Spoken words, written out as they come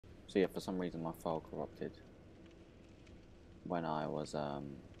So yeah, for some reason my file corrupted when I was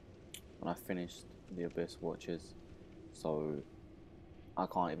when I finished the Abyss Watches, so I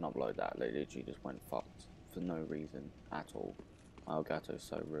can't even upload that. They literally just went fucked for no reason at all. My Elgato's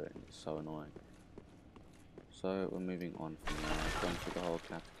so ruined, it's so annoying. So we're moving on from there. I've gone through the whole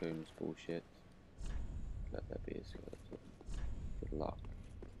Catacombs bullshit. Let there be a skeleton. Good luck.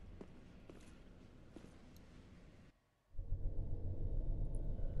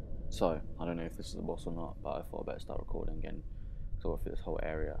 So, I don't know if this is the boss or not, but I thought I'd better start recording again. Because I went through this whole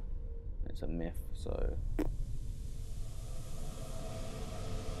area. It's a myth, so...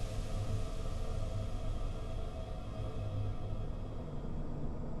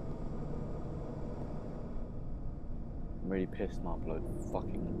 I'm really pissed my upload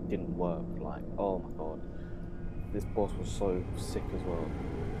fucking didn't work. Like, oh my god. This boss was so sick as well.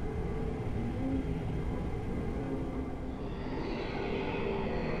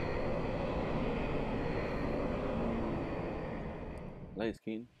 Late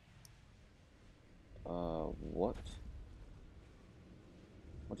Keen. What?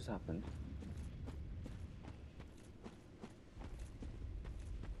 What just happened?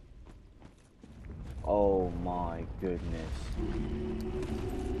 Oh my goodness.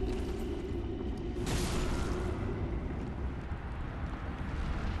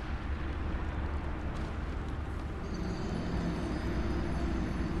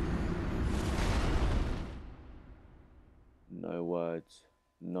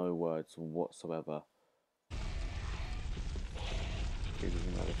 No words whatsoever. Here's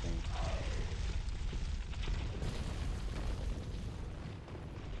another thing.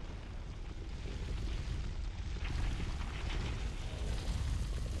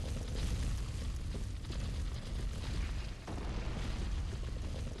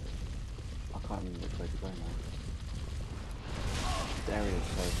 I can't remember which way to go now. This area is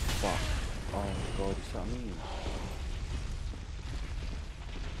so fucked. Oh my god, you see what I mean?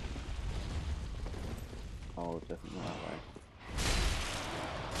 Oh, definitely not that way.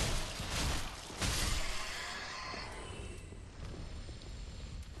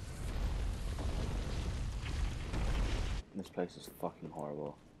 This place is fucking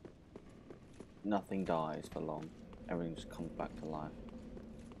horrible. Nothing dies for long. Everything just comes back to life.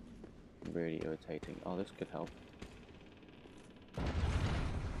 Really irritating. Oh, this could help.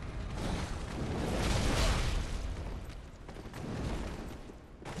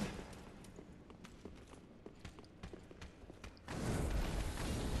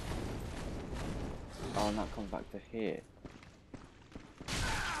 Oh, and that comes back to here.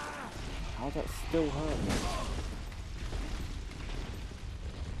 How's that still hurt me?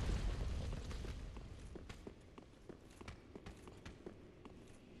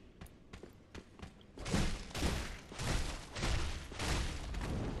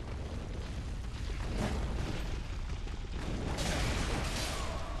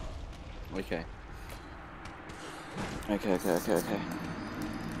 Okay. Okay.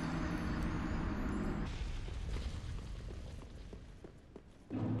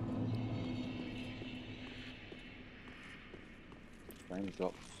 Frame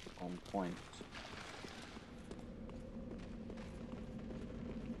drops on point.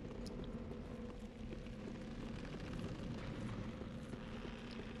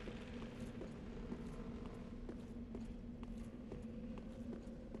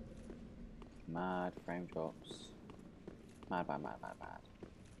 Mad frame drops. Mad.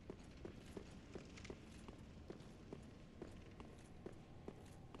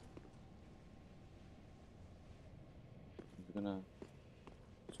 Is it gonna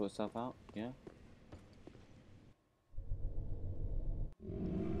sort itself out? Yeah?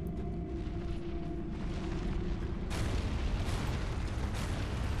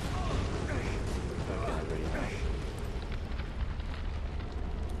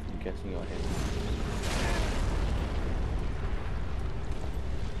 I'm guessing you're hit.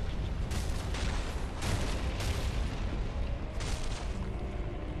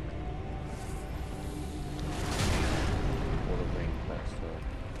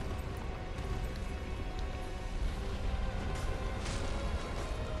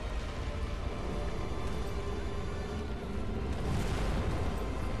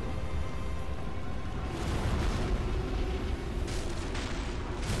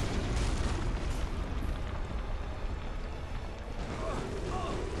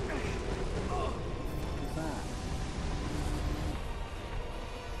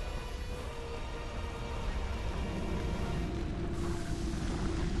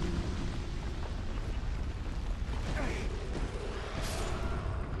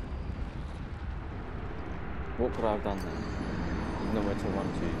 What could I have done then? Nowhere to run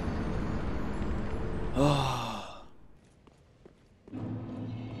to.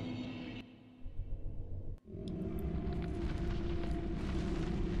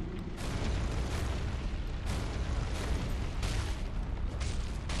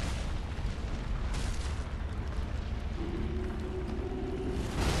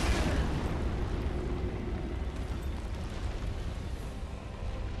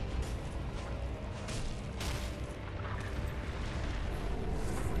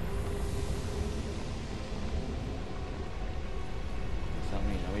 I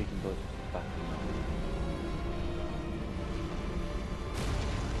mean, now we can go back in now.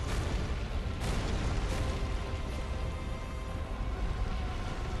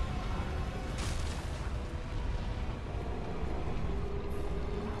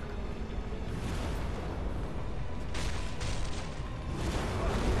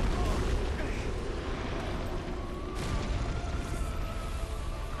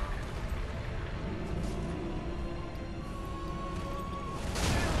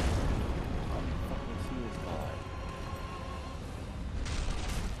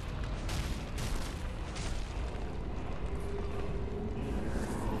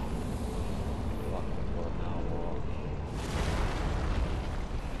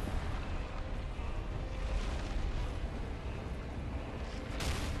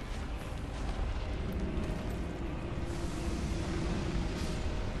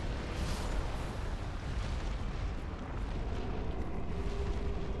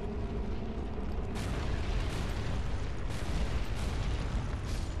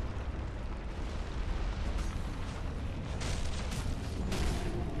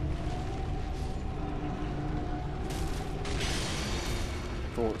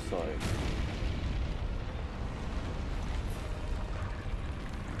 Thought so.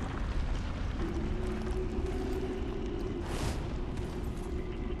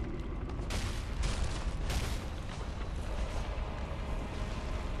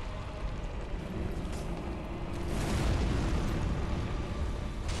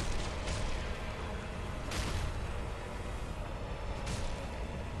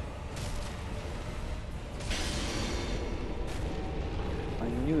 I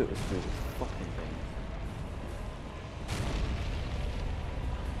knew it was through this fucking thing.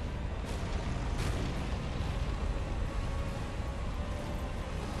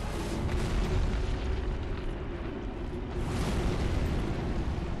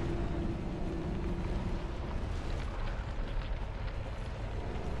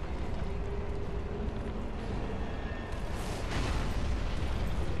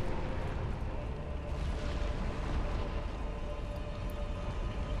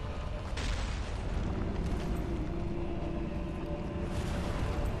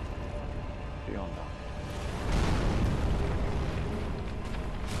 Beyond that.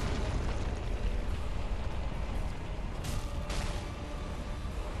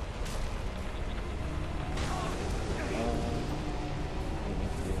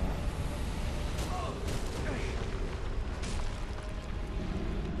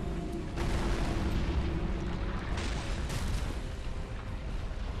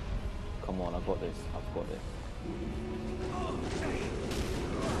 Come on, I've got this. I've got this.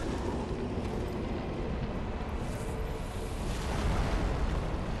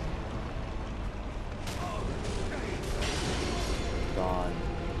 Done.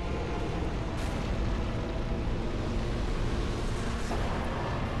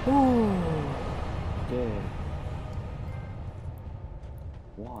 Ooh, dead.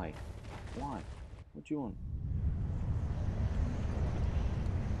 Why? Why? What do you want?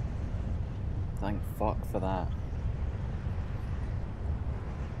 Thank fuck for that.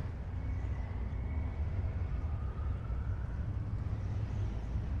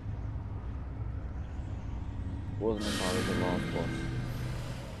 Wasn't entirely the last boss.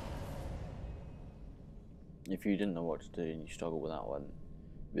 If you didn't know what to do and you struggled with that one,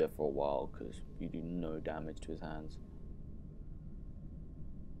 be there for a while because you do no damage to his hands.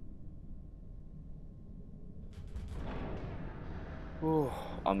 Ooh,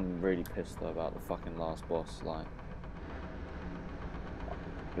 I'm really pissed though about the fucking last boss. Like,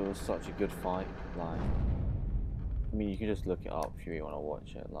 it was such a good fight. Like, I mean, you can just look it up if you really want to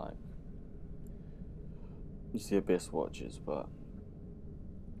watch it. Like, it's the Abyss Watchers, but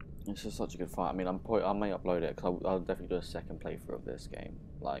it's just such a good fight. I mean, I may upload it because I'll definitely do a second playthrough of this game,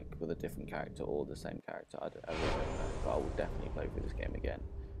 like with a different character or the same character. I really don't know, but I will definitely play through this game again.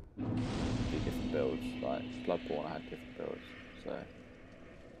 Do different builds. Like Bloodborne, I had different builds. So,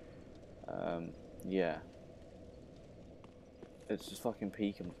 yeah, it's just fucking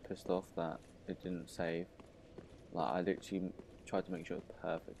peak. I'm pissed off that it didn't save. Like, I literally tried to make sure it's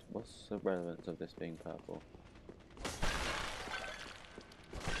perfect. What's the relevance of this being purple?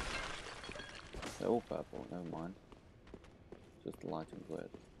 They're all purple, never mind. Just the lighting's weird.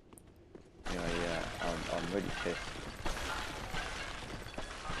 Anyway, yeah, I'm really pissed.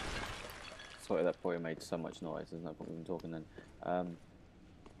 Sorry, that probably made so much noise, there's no point in talking then.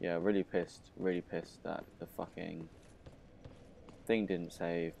 Yeah, really pissed that the fucking thing didn't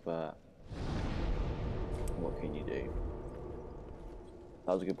save, but what can you do?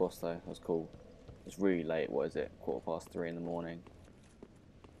 That was a good boss though, that was cool. It's really late, what is it, 3:15 in the morning.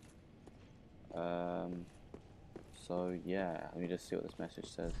 So yeah, let me just see what this message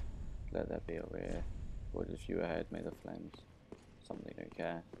says. Let there be over here. What is you ahead, may the flames. Something don't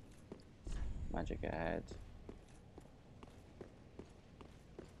care. Magic ahead.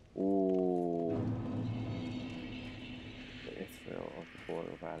 Ooh. The Ithril of the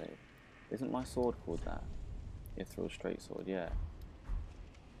Boreal Valley. Isn't my sword called that? Ithril Straight Sword, yeah.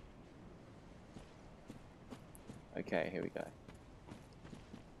 Okay, here we go.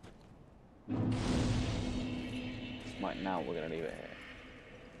 Right, now we're gonna leave it here.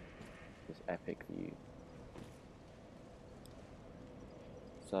 This epic view.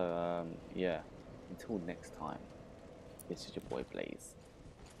 So, yeah. Until next time, this is your boy Blaze.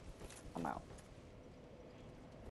 I'm out.